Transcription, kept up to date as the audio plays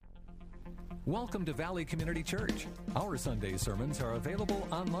Welcome to Valley Community Church. Our Sunday sermons are available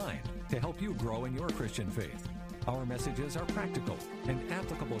online to help you grow in your Christian faith. Our messages are practical and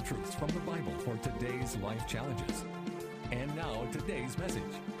applicable truths from the Bible for today's life challenges. And now, today's message.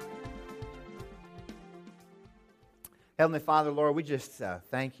 Heavenly Father, Lord, we just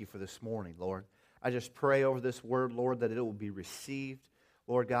thank you for this morning, Lord. I just pray over this word, Lord, that it will be received,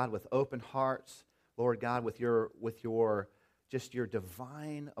 Lord God, with open hearts, Lord God, with your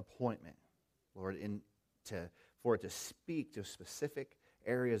divine appointment, Lord, for it to speak to specific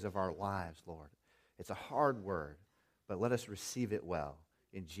areas of our lives, Lord. It's a hard word, but let us receive it well.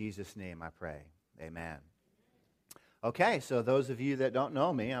 In Jesus' name I pray. Amen. Okay, so those of you that don't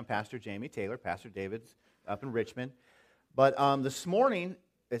know me, I'm Pastor Jamie Taylor. Pastor David's up in Richmond. But this morning,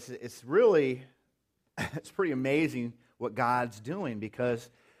 it's really, it's pretty amazing what God's doing, because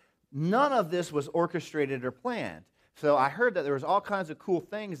none of this was orchestrated or planned. So I heard that there was all kinds of cool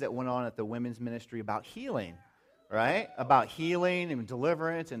things that went on at the women's ministry about healing, right? About healing and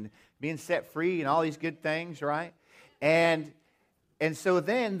deliverance and being set free and all these good things, right? And so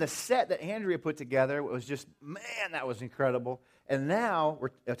then the set that Andrea put together was just, man, that was incredible. And now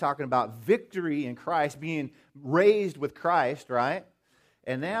we're talking about victory in Christ, being raised with Christ, right?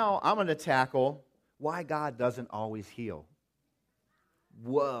 And now I'm going to tackle why God doesn't always heal.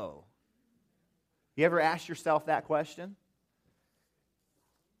 Whoa. You ever asked yourself that question?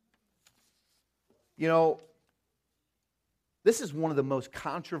 You know, this is one of the most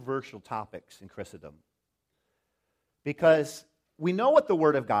controversial topics in Christendom, because we know what the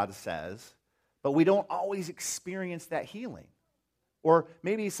Word of God says, but we don't always experience that healing. Or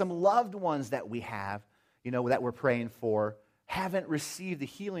maybe some loved ones that we have, you know, that we're praying for, haven't received the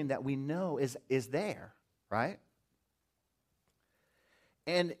healing that we know is there, right?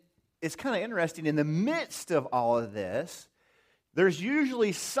 And it's kind of interesting, in the midst of all of this, there's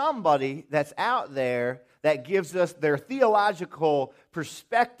usually somebody that's out there that gives us their theological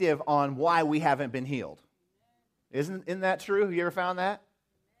perspective on why we haven't been healed. Isn't that true? Have you ever found that?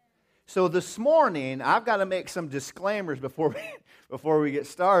 So this morning, I've got to make some disclaimers before we get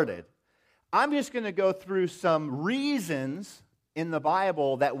started. I'm just going to go through some reasons in the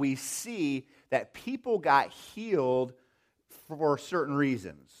Bible that we see that people got healed for certain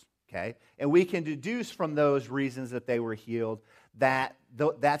reasons. Okay? And we can deduce from those reasons that they were healed that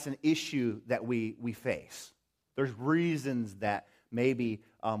that's an issue that we face. There's reasons that maybe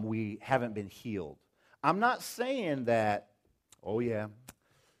we haven't been healed. I'm not saying that, oh yeah,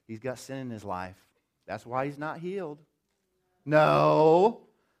 he's got sin in his life, that's why he's not healed. No.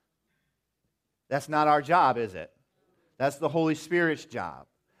 That's not our job, is it? That's the Holy Spirit's job.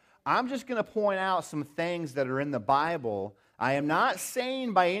 I'm just going to point out some things that are in the Bible. I am not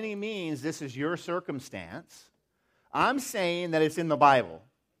saying by any means this is your circumstance. I'm saying that it's in the Bible.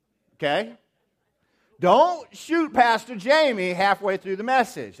 Okay? Don't shoot Pastor Jamie halfway through the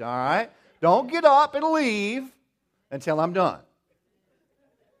message, all right? Don't get up and leave until I'm done.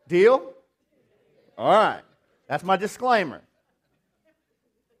 Deal? All right. That's my disclaimer.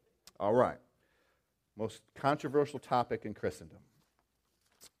 All right. Most controversial topic in Christendom.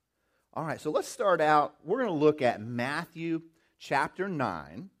 All right, so let's start out. We're going to look at Matthew chapter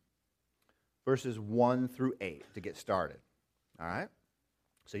 9, verses 1 through 8 to get started. All right?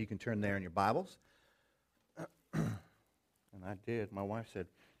 So you can turn there in your Bibles. And I did. My wife said,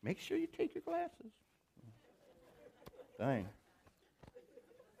 make sure you take your glasses. Dang.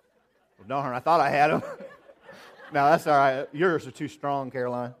 Well, darn, I thought I had them. No, that's all right. Yours are too strong,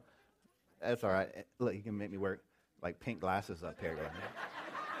 Caroline. That's all right. Look, you can make me wear, like, pink glasses up here.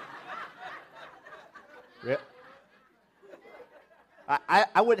 Yep.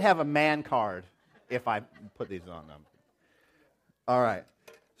 I would have a man card if I put these on them. All right.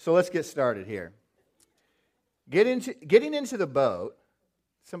 So let's get started here. Getting into the boat.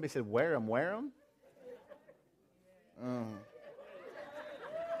 Somebody said, wear them.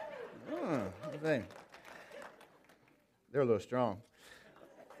 They're a little strong.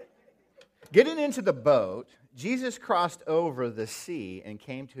 Getting into the boat, Jesus crossed over the sea and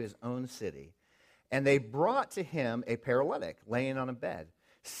came to his own city. And they brought to him a paralytic laying on a bed.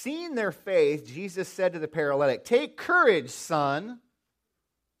 Seeing their faith, Jesus said to the paralytic, take courage, son.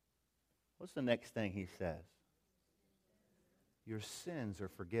 What's the next thing he says? Your sins are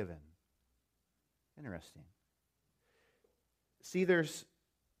forgiven. Interesting. See, there's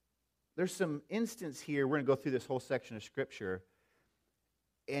some instance here. We're going to go through this whole section of Scripture.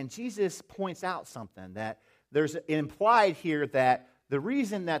 And Jesus points out something, that there's implied here that the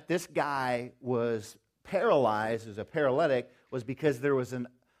reason that this guy was paralyzed as a paralytic was because there was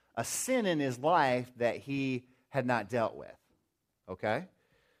a sin in his life that he had not dealt with. Okay?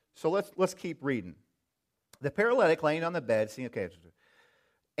 So let's keep reading. The paralytic laying on the bed,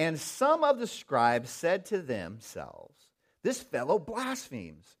 and some of the scribes said to themselves, "This fellow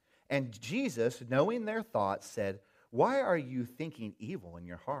blasphemes." And Jesus, knowing their thoughts, said, "Why are you thinking evil in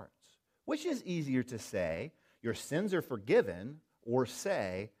your hearts? Which is easier to say, 'Your sins are forgiven,' or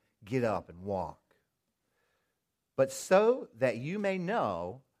say, 'Get up and walk'? But so that you may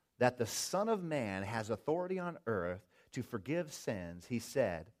know that the Son of Man has authority on earth to forgive sins,"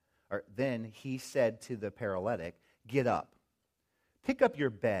 then he said to the paralytic, "Get up, pick up your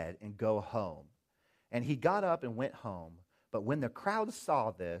bed and go home." And he got up and went home. But when the crowd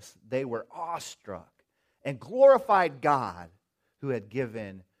saw this, they were awestruck and glorified God who had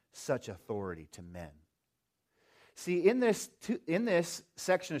given such authority to men. See, in this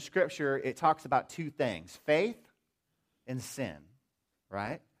section of Scripture, it talks about two things: faith and sin,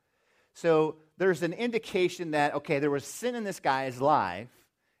 right? So there's an indication that, okay, there was sin in this guy's life,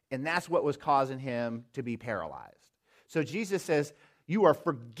 and that's what was causing him to be paralyzed. So Jesus says, you are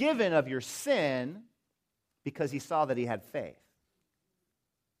forgiven of your sin because he saw that he had faith.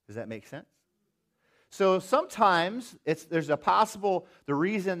 Does that make sense? So sometimes the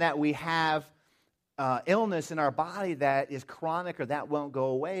reason that we have illness in our body that is chronic or that won't go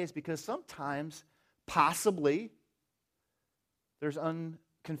away is because sometimes, possibly, there's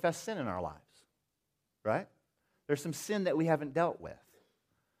unconfessed sin in our lives, right? There's some sin that we haven't dealt with.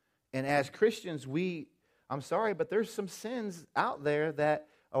 And as Christians, I'm sorry, but there's some sins out there that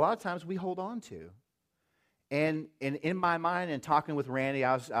a lot of times we hold on to. And in my mind, and talking with Randy,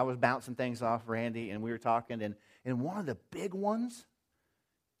 I was bouncing things off Randy, and we were talking, and one of the big ones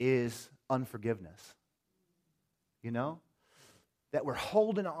is unforgiveness. You know? That we're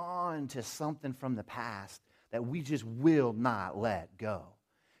holding on to something from the past that we just will not let go.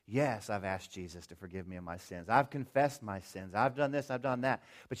 Yes, I've asked Jesus to forgive me of my sins. I've confessed my sins. I've done this, I've done that.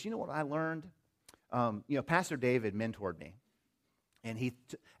 But you know what I learned? Pastor David mentored me. And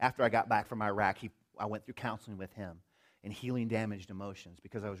after I got back from Iraq, I went through counseling with him and healing damaged emotions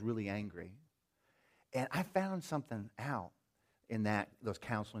because I was really angry. And I found something out in those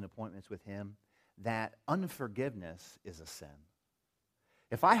counseling appointments with him, that unforgiveness is a sin.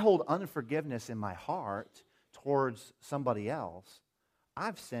 If I hold unforgiveness in my heart towards somebody else,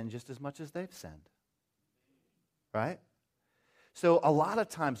 I've sinned just as much as they've sinned. Right? So a lot of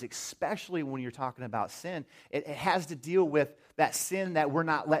times, especially when you're talking about sin, it has to deal with that sin that we're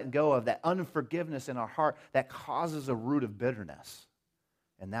not letting go of, that unforgiveness in our heart that causes a root of bitterness.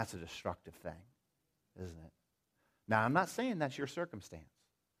 And that's a destructive thing, isn't it? Now, I'm not saying that's your circumstance.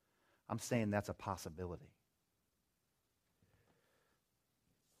 I'm saying that's a possibility.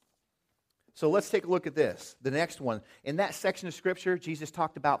 So let's take a look at this, the next one. In that section of Scripture, Jesus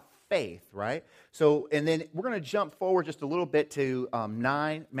talked about faith, right? So, and then we're going to jump forward just a little bit to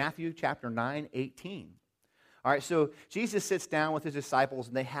Matthew chapter 9:18. All right, so Jesus sits down with his disciples,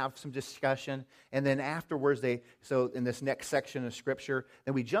 and they have some discussion, and then afterwards, so in this next section of Scripture,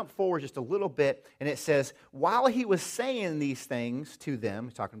 then we jump forward just a little bit, and it says, while he was saying these things to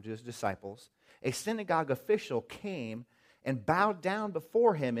them, talking to his disciples, a synagogue official came and bowed down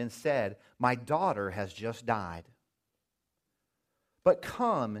before him and said, "My daughter has just died. But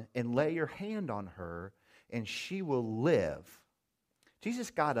come and lay your hand on her, and she will live." Jesus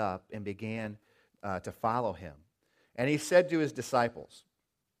got up and began to follow him. And he said to his disciples,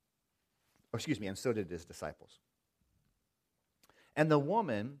 and so did his disciples. And the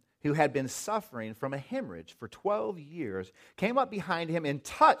woman who had been suffering from a hemorrhage for 12 years came up behind him and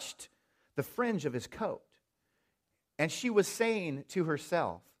touched the fringe of his coat. And she was saying to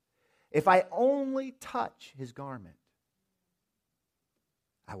herself, "If I only touch his garment,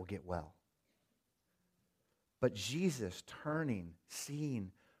 I will get well." But Jesus, turning,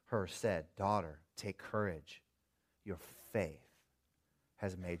 seeing her, said, "Daughter, take courage. Your faith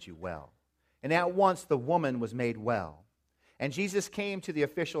has made you well." And at once the woman was made well. And Jesus came to the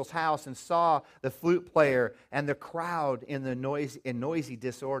official's house and saw the flute player and the crowd in noisy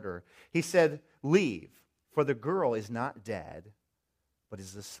disorder. He said, "Leave, for the girl is not dead, but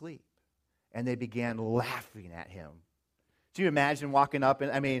is asleep." And they began laughing at him. Do you imagine walking up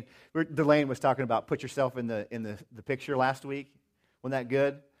and, Delane was talking about put yourself in the picture last week. Wasn't that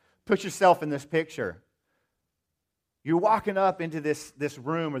good? Put yourself in this picture. You're walking up into this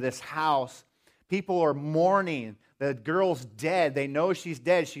room or this house. People are mourning. The girl's dead. They know she's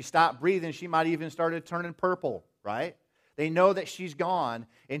dead. She stopped breathing. She might even started turning purple, right? They know that she's gone.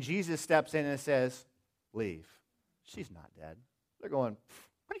 And Jesus steps in and says, "Leave. She's not dead." They're going,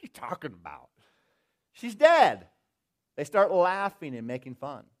 "What are you talking about? She's dead." They start laughing and making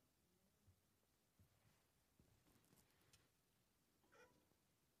fun.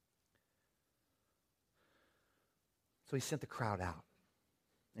 So he sent the crowd out,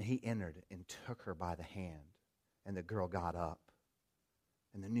 and he entered and took her by the hand, and the girl got up,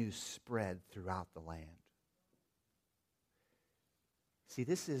 and the news spread throughout the land. See,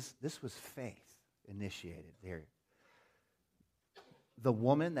 this was faith initiated there. The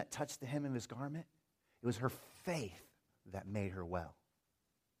woman that touched the hem of his garment, it was her faith that made her well.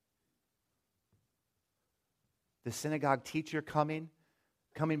 The synagogue teacher coming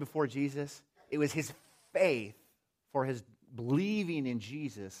before Jesus, it was his faith for his believing in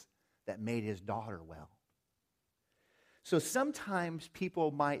Jesus that made his daughter well. So sometimes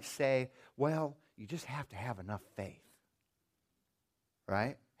people might say, well, you just have to have enough faith.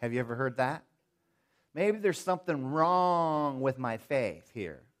 Right? Have you ever heard that? Maybe there's something wrong with my faith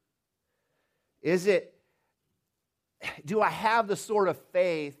here. Do I have the sort of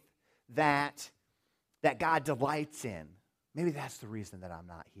faith that God delights in? Maybe that's the reason that I'm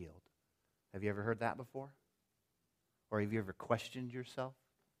not healed. Have you ever heard that before? Or have you ever questioned yourself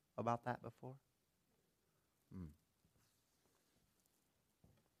about that before?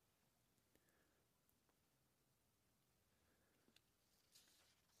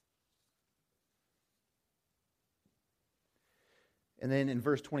 And then in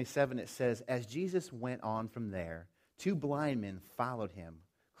verse 27 it says, as Jesus went on from there, 2 blind men followed him,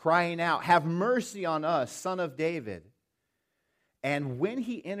 crying out, have mercy on us, Son of David. And when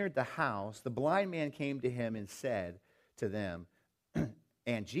he entered the house, the blind man came to him and said to them,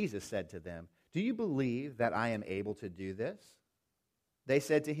 and Jesus said to them, do you believe that I am able to do this? They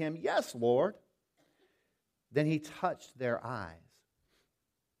said to him, yes, Lord. Then he touched their eyes.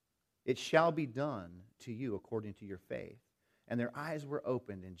 It shall be done to you according to your faith. And their eyes were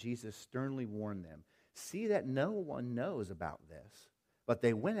opened, and Jesus sternly warned them, see that no one knows about this. But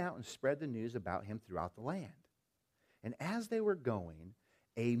they went out and spread the news about him throughout the land. And as they were going,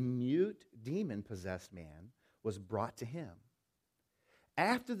 a mute demon-possessed man was brought to him.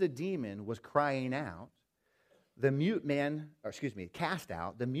 After the demon was crying out, cast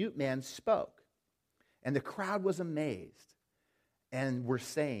out, the mute man spoke. And the crowd was amazed and were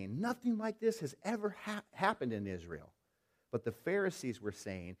saying, nothing like this has ever happened in Israel. But the Pharisees were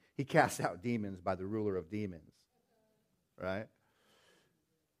saying, he casts out demons by the ruler of demons. Right?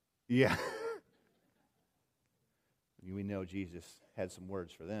 Yeah. We know Jesus had some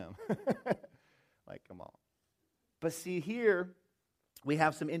words for them. Like, come on. But see, here we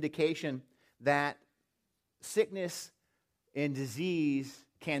have some indication that sickness and disease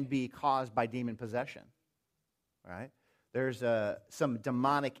can be caused by demon possession. Right? There's some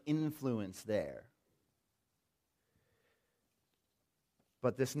demonic influence there.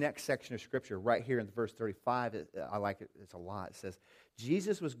 But this next section of Scripture, right here in verse 35, I like it, it's a lot. It says,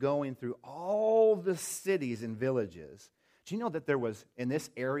 Jesus was going through all the cities and villages. Do you know that there was, in this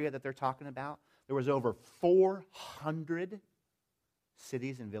area that they're talking about, there was over 400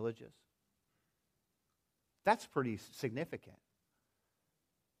 cities and villages? That's pretty significant.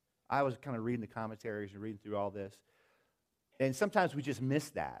 I was kind of reading the commentaries and reading through all this, and sometimes we just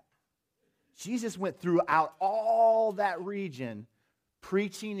miss that. Jesus went throughout all that region,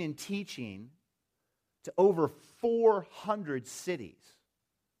 preaching and teaching to over 400 cities.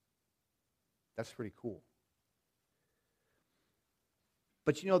 That's pretty cool.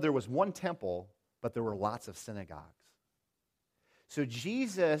 But you know, there was one temple, but there were lots of synagogues. So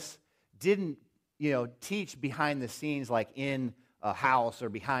Jesus didn't, teach behind the scenes like in a house or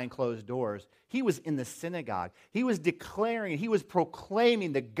behind closed doors. He was in the synagogue. He was declaring, he was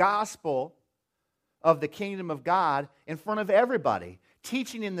proclaiming the gospel of the kingdom of God in front of everybody.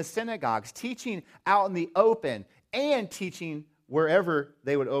 Teaching in the synagogues, teaching out in the open, and teaching wherever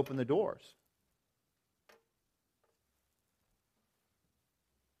they would open the doors.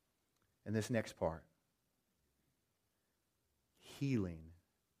 And this next part, healing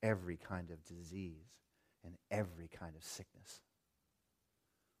every kind of disease and every kind of sickness.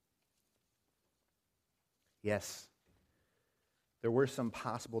 Yes, there were some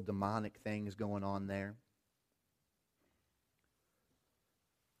possible demonic things going on there.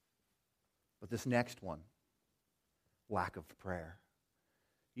 But this next one, lack of prayer.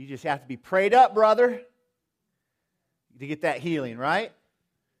 You just have to be prayed up, brother, to get that healing, right?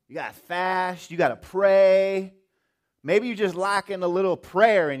 You got to fast. You got to pray. Maybe you're just lacking a little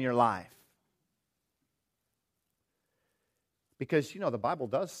prayer in your life. Because, the Bible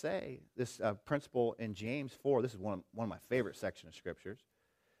does say this principle in James 4. This is one of my favorite sections of Scriptures.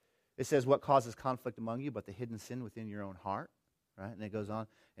 It says, what causes conflict among you but the hidden sin within your own heart? Right? And it goes on.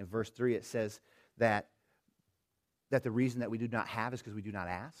 In verse 3, it says that the reason that we do not have is because we do not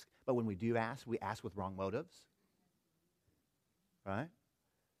ask. But when we do ask, we ask with wrong motives. Right?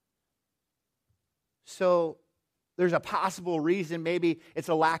 So there's a possible reason. Maybe it's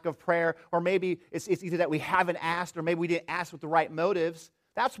a lack of prayer, or maybe it's either that we haven't asked, or maybe we didn't ask with the right motives.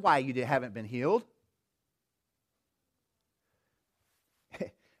 That's why you haven't been healed.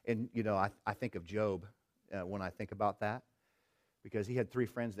 And, I think of Job when I think about that, because he had 3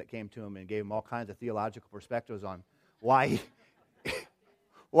 friends that came to him and gave him all kinds of theological perspectives on why he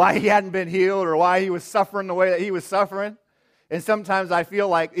hadn't been healed, or why he was suffering the way that he was suffering. And sometimes I feel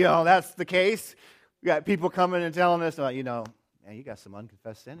like, that's the case. We got people coming and telling us, man, you got some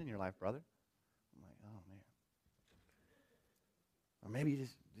unconfessed sin in your life, brother. I'm like, oh, man. Or maybe you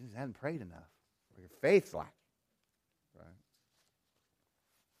just hadn't prayed enough, or your faith's lacking. Right?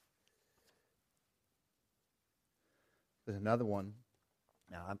 There's another one.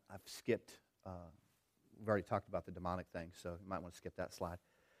 Now, I've skipped, we've already talked about the demonic thing, so you might want to skip that slide.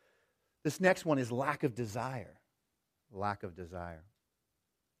 This next one is lack of desire. Lack of desire.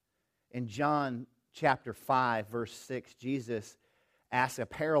 In John chapter 5, verse 6, Jesus asked a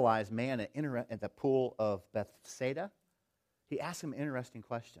paralyzed man at the pool of Bethsaida. He asked him an interesting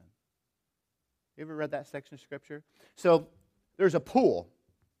question. You ever read that section of Scripture? So there's a pool,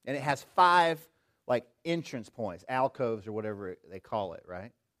 and it has 5 entrance points, alcoves or whatever they call it,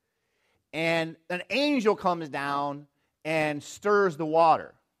 right? And an angel comes down and stirs the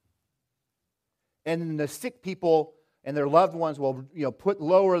water. And the sick people and their loved ones will,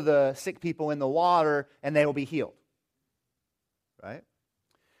 lower the sick people in the water, and they will be healed. Right?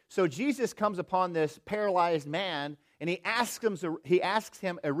 So Jesus comes upon this paralyzed man, and he asks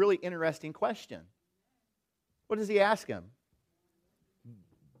him a really interesting question. What does he ask him?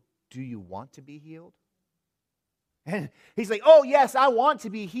 Do you want to be healed? And he's like, oh, yes, I want to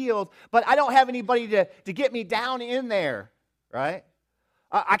be healed, but I don't have anybody to get me down in there, right?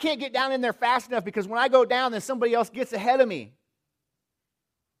 I can't get down in there fast enough, because when I go down, then somebody else gets ahead of me.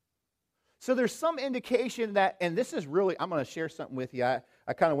 So there's some indication that, and this is really, I'm going to share something with you.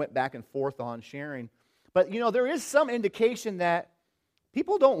 I kind of went back and forth on sharing. But, there is some indication that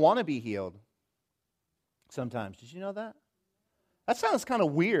people don't want to be healed sometimes. Did you know that? That sounds kind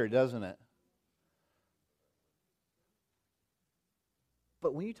of weird, doesn't it?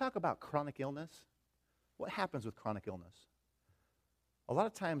 But when you talk about chronic illness, what happens with chronic illness? A lot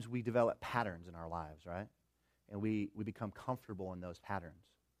of times we develop patterns in our lives, right? And we become comfortable in those patterns.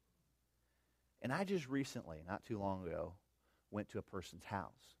 And I just recently, not too long ago, went to a person's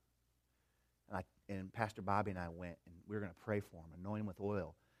house. And Pastor Bobby and I went, and we were going to pray for them, anoint them with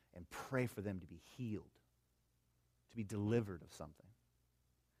oil, and pray for them to be healed, to be delivered of something.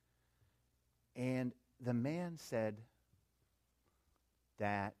 And the man said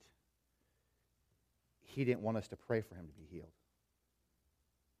that he didn't want us to pray for him to be healed.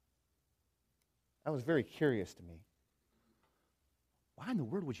 That was very curious to me. Why in the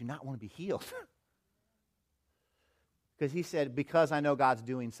world would you not want to be healed? Because he said, because I know God's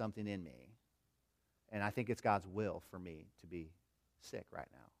doing something in me, and I think it's God's will for me to be sick right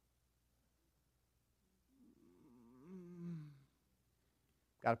now.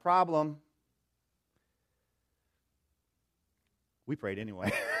 Got a problem. We prayed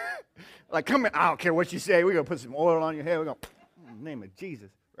anyway. Come here, I don't care what you say. We're going to put some oil on your head. We're going to, in the name of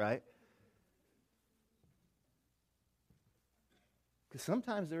Jesus, right? Because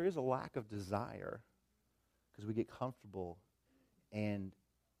sometimes there is a lack of desire, because we get comfortable, and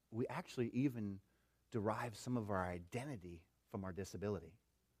we actually even derive some of our identity from our disability,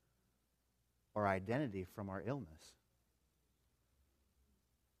 or identity from our illness.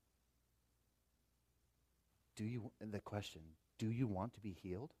 The question, do you want to be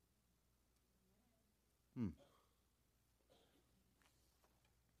healed?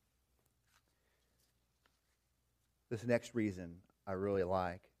 This next reason I really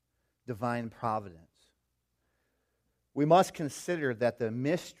like, divine providence. We must consider that the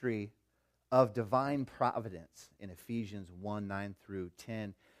mystery of divine providence in Ephesians 1, 9 through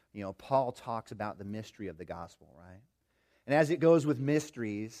 10, Paul talks about the mystery of the gospel, right? And as it goes with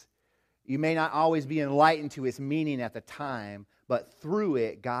mysteries, you may not always be enlightened to its meaning at the time, but through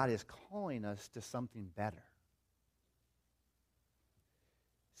it, God is calling us to something better.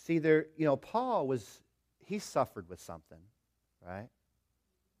 See, Paul he suffered with something, right?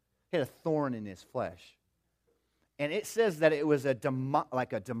 He had a thorn in his flesh. And it says that it was a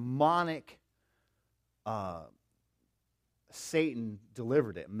demonic, Satan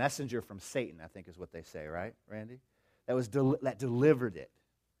delivered it. Messenger from Satan, I think is what they say, right, Randy? That delivered it.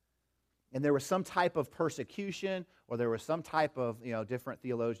 And there was some type of persecution, or there was some type of, different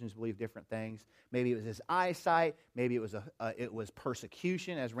theologians believe different things. Maybe it was his eyesight. Maybe it was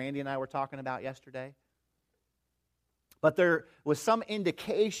persecution, as Randy and I were talking about yesterday. But there was some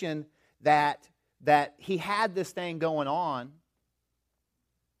indication that that he had this thing going on,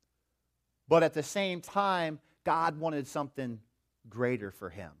 but at the same time, God wanted something greater for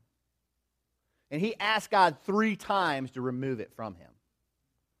him. And he asked God 3 times to remove it from him.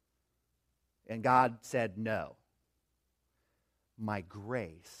 And God said, no. My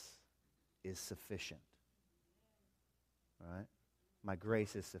grace is sufficient. All right? My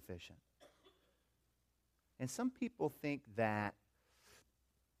grace is sufficient. And some people think that,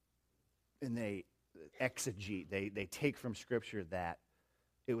 and they exegete, they take from Scripture that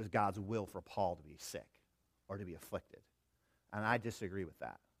it was God's will for Paul to be sick or to be afflicted. And I disagree with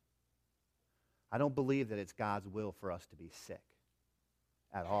that. I don't believe that it's God's will for us to be sick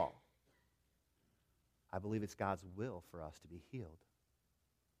at all. I believe it's God's will for us to be healed.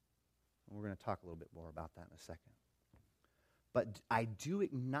 And we're going to talk a little bit more about that in a second. But I do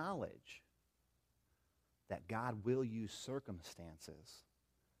acknowledge that God will use circumstances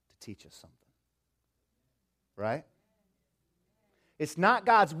to teach us something. Right? It's not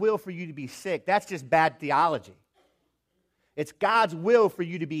God's will for you to be sick. That's just bad theology. It's God's will for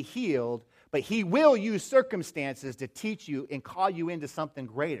you to be healed, but he will use circumstances to teach you and call you into something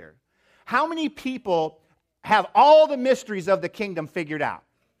greater. How many people have all the mysteries of the kingdom figured out?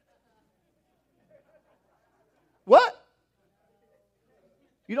 What?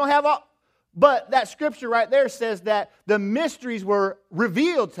 You don't have all? But that scripture right there says that the mysteries were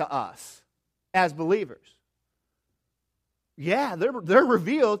revealed to us as believers. Yeah, they're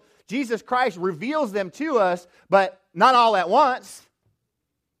revealed. Jesus Christ reveals them to us, but not all at once.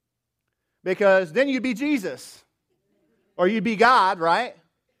 Because then you'd be Jesus. Or you'd be God, right?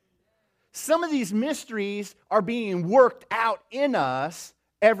 Some of these mysteries are being worked out in us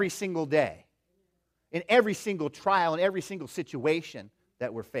every single day. In every single trial, in every single situation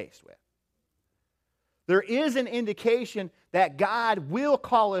that we're faced with. There is an indication that God will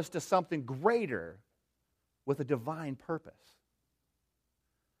call us to something greater with a divine purpose.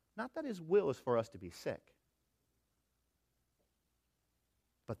 Not that his will is for us to be sick,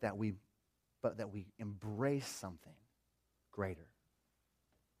 but that we embrace something greater.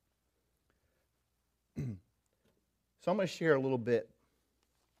 So I'm going to share a little bit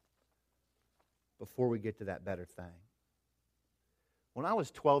before we get to that better thing. When I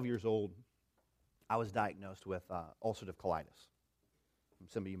was 12 years old, I was diagnosed with ulcerative colitis.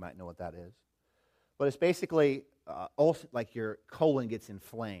 Some of you might know what that is. But it's basically like your colon gets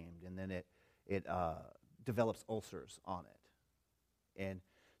inflamed, and then it develops ulcers on it. And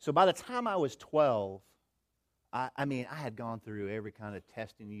so by the time I was 12, I had gone through every kind of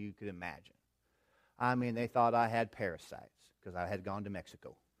testing you could imagine. I mean, they thought I had parasites because I had gone to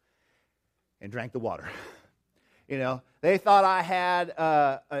Mexico and drank the water. You know, they thought I had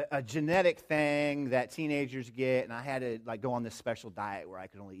a genetic thing that teenagers get, and I had to go on this special diet where I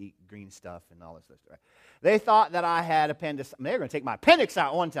could only eat green stuff and all this stuff. Right? They thought that I had appendicitis. They were going to take my appendix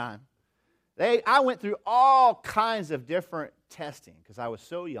out one time. I went through all kinds of different testing because I was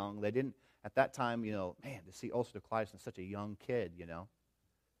so young. They didn't, at that time, to see ulcerative colitis in such a young kid,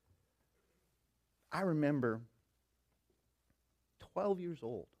 I remember 12 years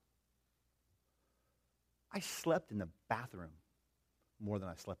old. I slept in the bathroom more than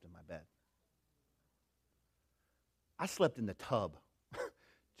I slept in my bed. I slept in the tub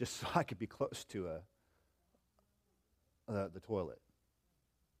just so I could be close to the toilet.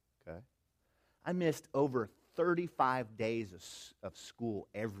 Okay? I missed over 35 days of school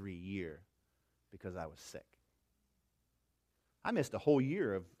every year because I was sick. I missed a whole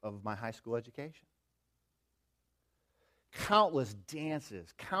year of my high school education. Countless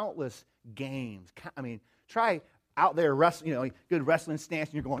dances, countless games. Try out there wrestling, good wrestling stance,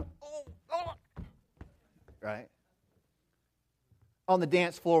 and you're going, oh, right? On the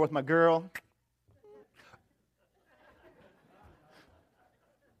dance floor with my girl.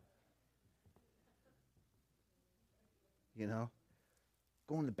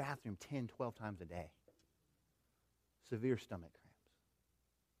 Going to the bathroom 10, 12 times a day. Severe stomach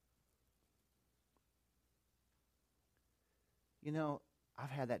cramps. I've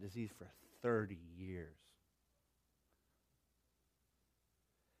had that disease for 30 years.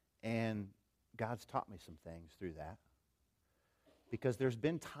 And God's taught me some things through that. Because there's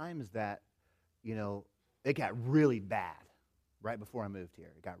been times that, it got really bad right before I moved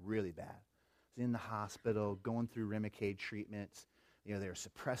here. It got really bad. I was in the hospital, going through Remicade treatments. They were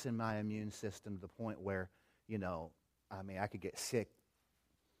suppressing my immune system to the point where, I could get sick.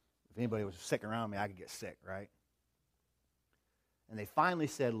 If anybody was sick around me, I could get sick, right? And they finally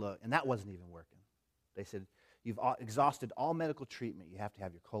said, look, and that wasn't even working. They said, you've exhausted all medical treatment. You have to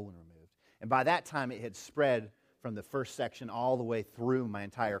have your colon removed. And by that time, it had spread from the first section all the way through my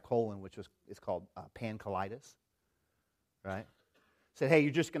entire colon, which is called pancolitis, right? Said, hey,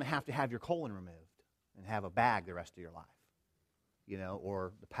 you're just going to have your colon removed and have a bag the rest of your life,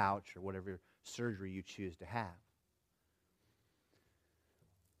 or the pouch or whatever surgery you choose to have.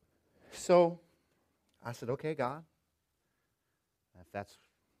 So I said, okay, God, if that's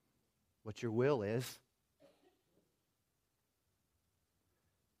what your will is.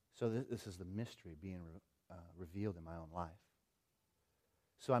 So this is the mystery being revealed in my own life.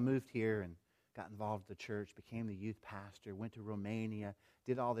 So I moved here and got involved with the church, became the youth pastor, went to Romania,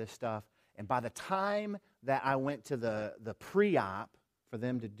 did all this stuff. And by the time that I went to the pre-op for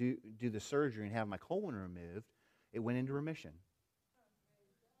them to do the surgery and have my colon removed, it went into remission.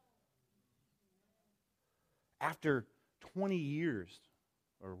 After 20 years,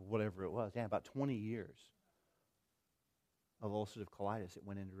 or whatever it was, about 20 years of ulcerative colitis, it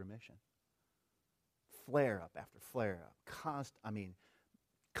went into remission. Flare up after flare up,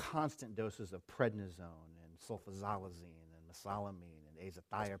 constant doses of prednisone and sulfasalazine and mesalamine and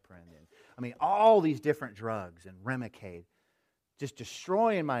azathioprine and all these different drugs and Remicade, just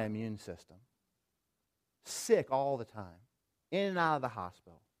destroying my immune system. Sick all the time, in and out of the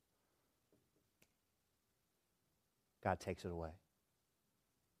hospital. God takes it away.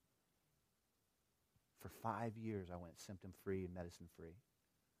 For 5 years, I went symptom-free and medicine-free.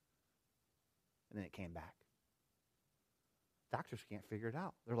 And then it came back. Doctors can't figure it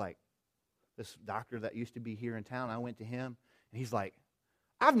out. They're like, this doctor that used to be here in town, I went to him, and he's like,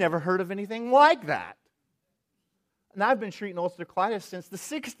 I've never heard of anything like that. And I've been treating ulcerative colitis since the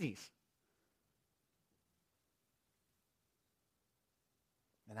 60s.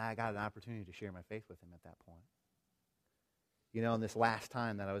 And I got an opportunity to share my faith with him at that point. And this last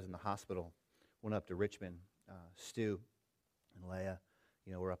time that I was in the hospital, went up to Richmond. Stu and Leah,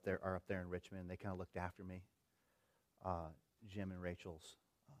 are up there in Richmond. They kind of looked after me. Jim and Rachel's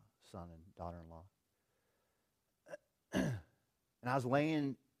son and daughter-in-law. And I was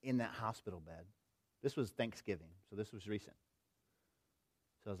laying in that hospital bed. This was Thanksgiving, so this was recent.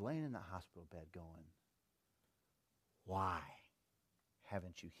 So I was laying in that hospital bed going, why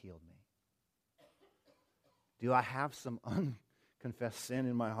haven't you healed me? Do I have some unconfessed sin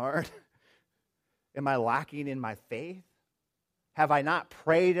in my heart? Am I lacking in my faith? Have I not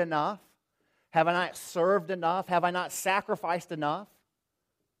prayed enough? Have I not served enough? Have I not sacrificed enough?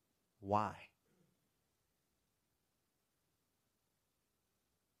 Why?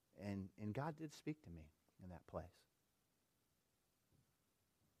 And God did speak to me in that place.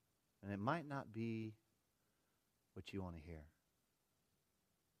 And it might not be what you want to hear.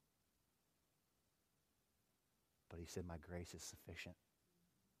 But he said, my grace is sufficient.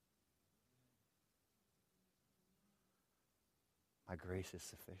 My grace is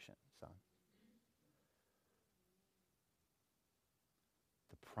sufficient, son.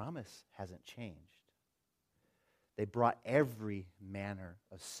 The promise hasn't changed. They brought every manner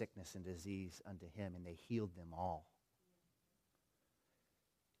of sickness and disease unto him, and they healed them all.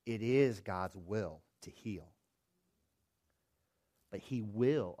 It is God's will to heal. But he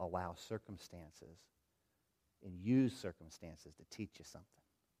will allow circumstances and use circumstances to teach you something.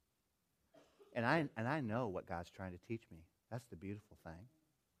 And I know what God's trying to teach me. That's the beautiful thing.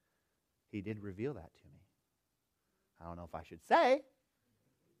 He did reveal that to me. I don't know if I should say.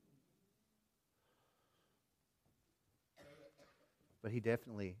 But he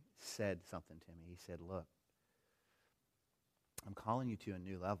definitely said something to me. He said, look, I'm calling you to a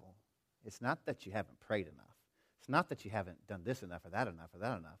new level. It's not that you haven't prayed enough. It's not that you haven't done this enough or that enough or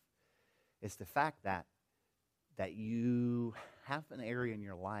that enough. It's the fact that you have an area in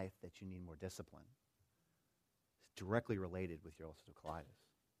your life that you need more discipline. It's directly related with your ulcerative colitis.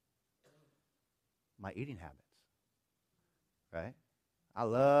 My eating habits, right? I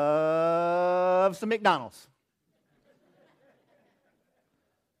love some McDonald's.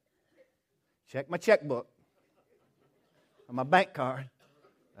 Check my checkbook on my bank card,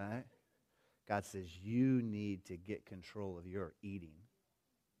 right? God says you need to get control of your eating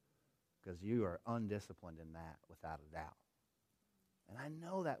because you are undisciplined in that without a doubt. And I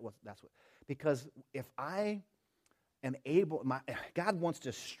know that's what, because if I am able, God wants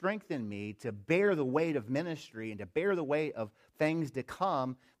to strengthen me to bear the weight of ministry and to bear the weight of things to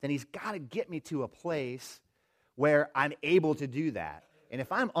come, then he's got to get me to a place where I'm able to do that. And if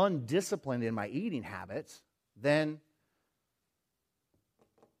I'm undisciplined in my eating habits, then,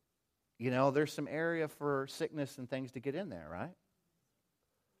 there's some area for sickness and things to get in there, right?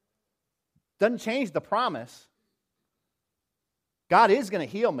 Doesn't change the promise. God is going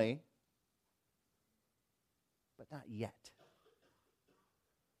to heal me, but not yet,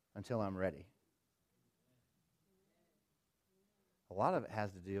 until I'm ready. a lot of it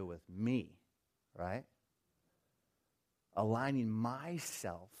has to do with me, right? Aligning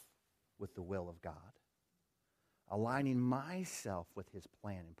myself with the will of God. Aligning myself with his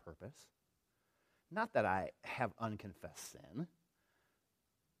plan and purpose. Not that I have unconfessed sin,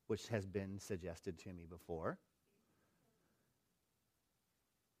 which has been suggested to me before,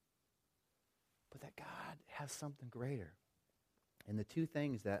 but that God has something greater. And the two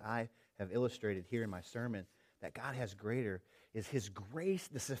things that I have illustrated here in my sermon that God has greater is his grace,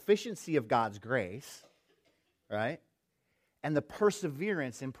 the sufficiency of God's grace, right? And the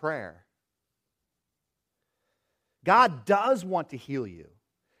perseverance in prayer. God does want to heal you.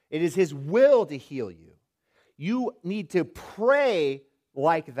 It is his will to heal you. You need to pray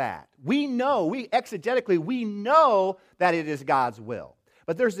like that. We know that it is God's will.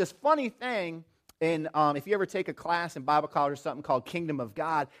 But there's this funny thing in, if you ever take a class in Bible college or something called Kingdom of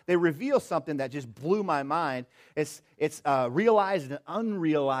God, they reveal something that just blew my mind. It's realized and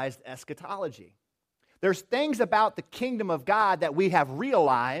unrealized eschatology. There's things about the kingdom of God that we have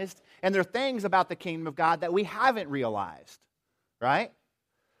realized, and there are things about the kingdom of God that we haven't realized, right?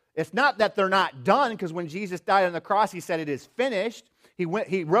 It's not that they're not done, because when Jesus died on the cross, he said it is finished.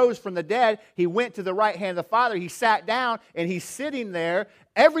 He rose from the dead. He went to the right hand of the Father. He sat down, and he's sitting there.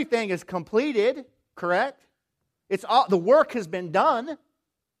 Everything is completed, correct? It's all, the work has been done.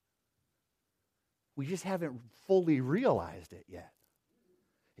 We just haven't fully realized it yet.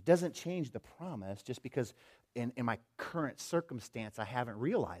 It doesn't change the promise just because in my current circumstance I haven't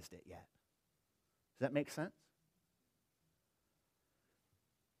realized it yet. Does that make sense?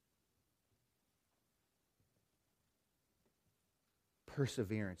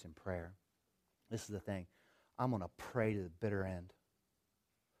 Perseverance in prayer. This is the thing. I'm going to pray to the bitter end.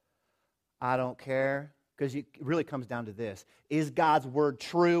 I don't care, because it really comes down to this. Is God's word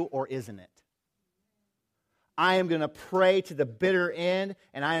true or isn't it? I am going to pray to the bitter end,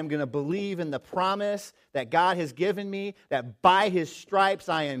 and I am going to believe in the promise that God has given me, that by his stripes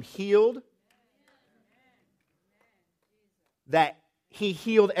I am healed, that he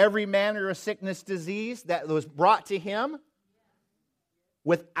healed every manner of sickness, disease that was brought to him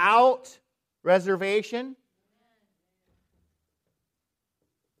without reservation.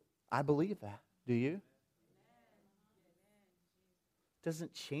 I believe that. Do you?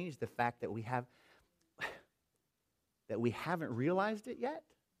 Doesn't change the fact that we haven't realized it yet.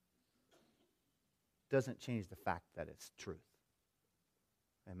 Doesn't change the fact that it's truth.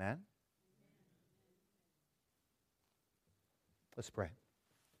 Amen? Let's pray.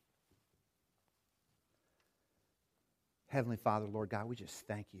 Heavenly Father, Lord God, we just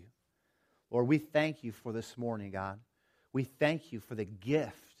thank you. Lord, we thank you for this morning, God. We thank you for the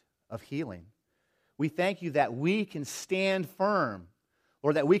gift of healing. We thank you that we can stand firm,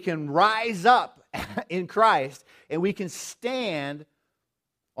 or that we can rise up in Christ, and we can stand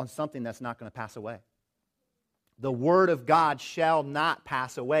on something that's not going to pass away. The Word of God shall not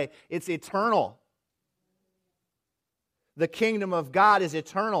pass away. It's eternal. The kingdom of God is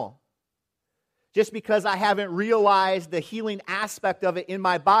eternal. Just because I haven't realized the healing aspect of it in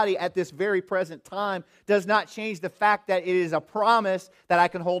my body at this very present time does not change the fact that it is a promise that I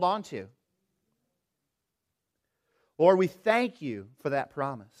can hold on to. Lord, we thank you for that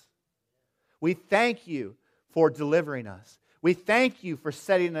promise. We thank you for delivering us. We thank you for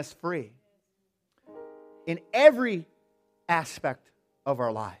setting us free in every aspect of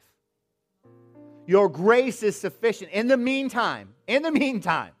our life. Your grace is sufficient. In the meantime,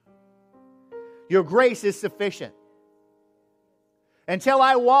 your grace is sufficient. Until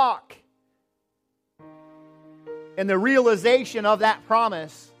I walk in the realization of that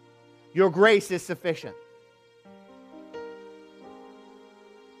promise, your grace is sufficient.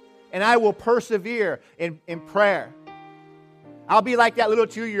 And I will persevere in prayer. I'll be like that little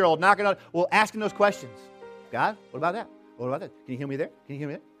 2-year-old knocking on, asking those questions. God, what about that? What about that? Can you heal me there? Can you heal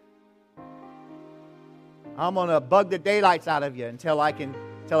me there? I'm going to bug the daylights out of you until I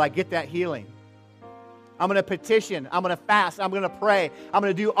get that healing. I'm going to petition. I'm going to fast. I'm going to pray. I'm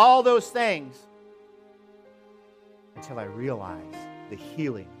going to do all those things until I realize the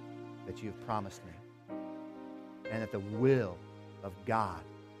healing that you've promised me, and that the will of God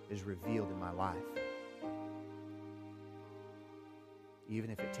is revealed in my life. Even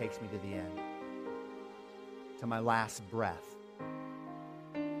if it takes me to the end, to my last breath,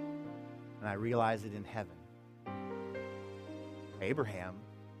 and I realize it in heaven. Abraham,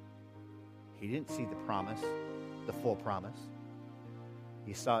 he didn't see the promise, the full promise.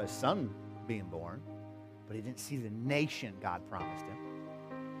 He saw his son being born, but he didn't see the nation God promised him.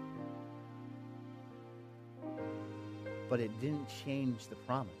 But it didn't change the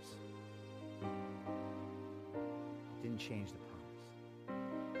promise. It didn't change the promise.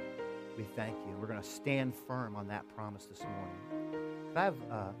 We thank you. We're going to stand firm on that promise this morning. Can I have,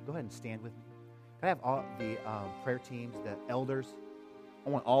 go ahead and stand with me. Can I have all the prayer teams, the elders? I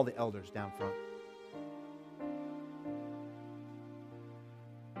want all the elders down front.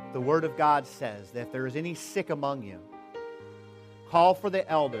 The Word of God says that if there is any sick among you, call for the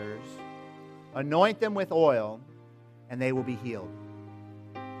elders, anoint them with oil, and they will be healed.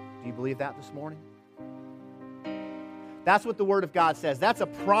 Do you believe that this morning? That's what the Word of God says. That's a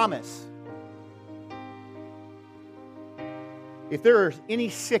promise. If there is any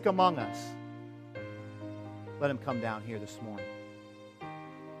sick among us, let him come down here this morning.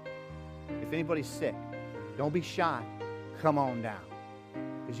 If anybody's sick, don't be shy. Come on down,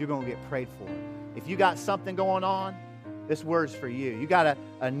 because you're going to get prayed for. If you got something going on, this word's for you. You got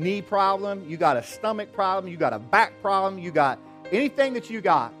a knee problem, you got a stomach problem, you got a back problem, you got anything that you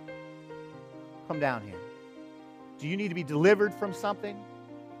got, come down here. Do you need to be delivered from something?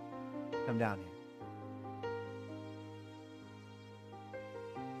 Come down here.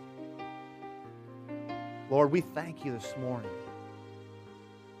 Lord, we thank you this morning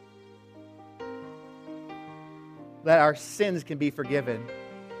that our sins can be forgiven.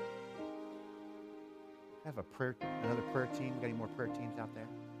 I have another prayer team. Got any more prayer teams out there?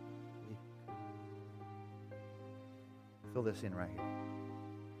 Fill this in right here.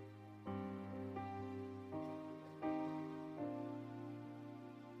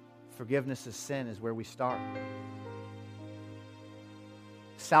 Forgiveness of sin is where we start.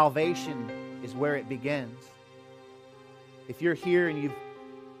 Salvation is where it begins. If you're here and you've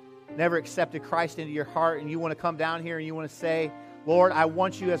never accepted Christ into your heart and you want to come down here and you want to say, Lord, I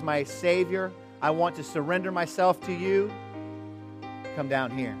want you as my Savior. I want to surrender myself to you. Come down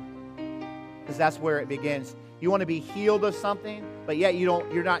here. Because that's where it begins. You want to be healed of something, but yet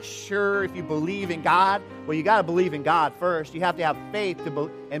you're not sure if you believe in God. Well, you got to believe in God first. You have to have faith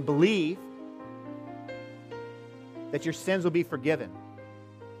and believe that your sins will be forgiven.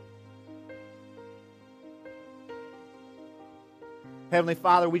 Heavenly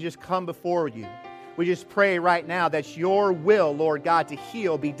Father, we just come before you. We just pray right now that your will, Lord God, to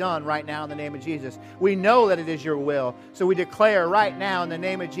heal be done right now in the name of Jesus. We know that it is your will, so we declare right now in the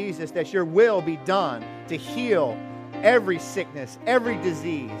name of Jesus that your will be done to heal every sickness, every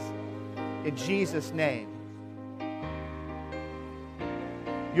disease, in Jesus' name.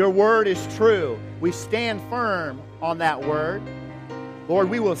 Your word is true. We stand firm on that word. Lord,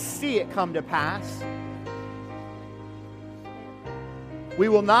 we will see it come to pass. We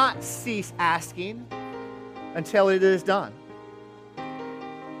will not cease asking until it is done.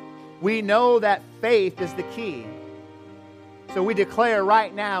 We know that faith is the key. So we declare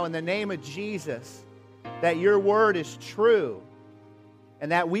right now in the name of Jesus that your word is true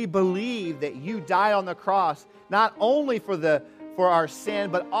and that we believe that you died on the cross not only for our sin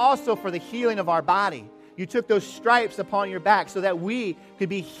but also for the healing of our body. You took those stripes upon your back so that we could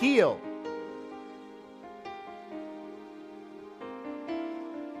be healed.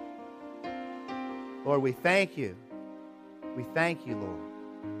 Lord, we thank you. We thank you, Lord.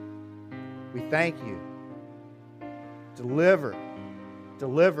 We thank you.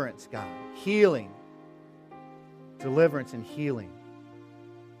 Deliverance, God. Healing. Deliverance and healing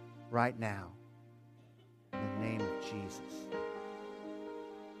right now. In the name of Jesus.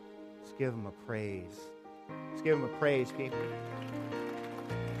 Let's give him a praise. Let's give him a praise, people.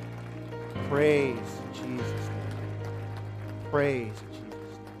 Praise Jesus' name. Praise Jesus.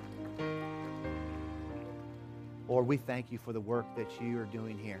 Lord, we thank you for the work that you are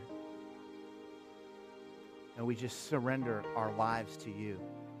doing here. And we just surrender our lives to you.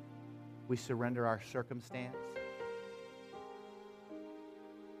 We surrender our circumstance.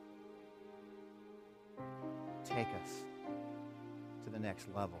 Take us to the next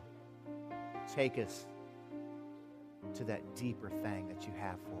level. Take us to that deeper thing that you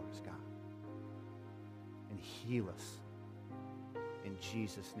have for us, God. And heal us. In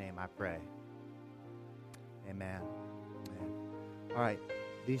Jesus' name I pray. Amen. Amen. All right.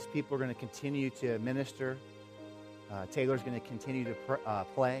 These people are going to continue to minister. Taylor's going to continue to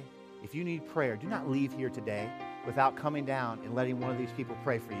play. If you need prayer, do not leave here today without coming down and letting one of these people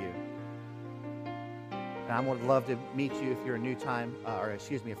pray for you. And I would love to meet you if you're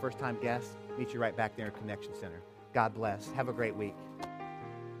a first-time guest. Meet you right back there in Connection Center. God bless. Have a great week.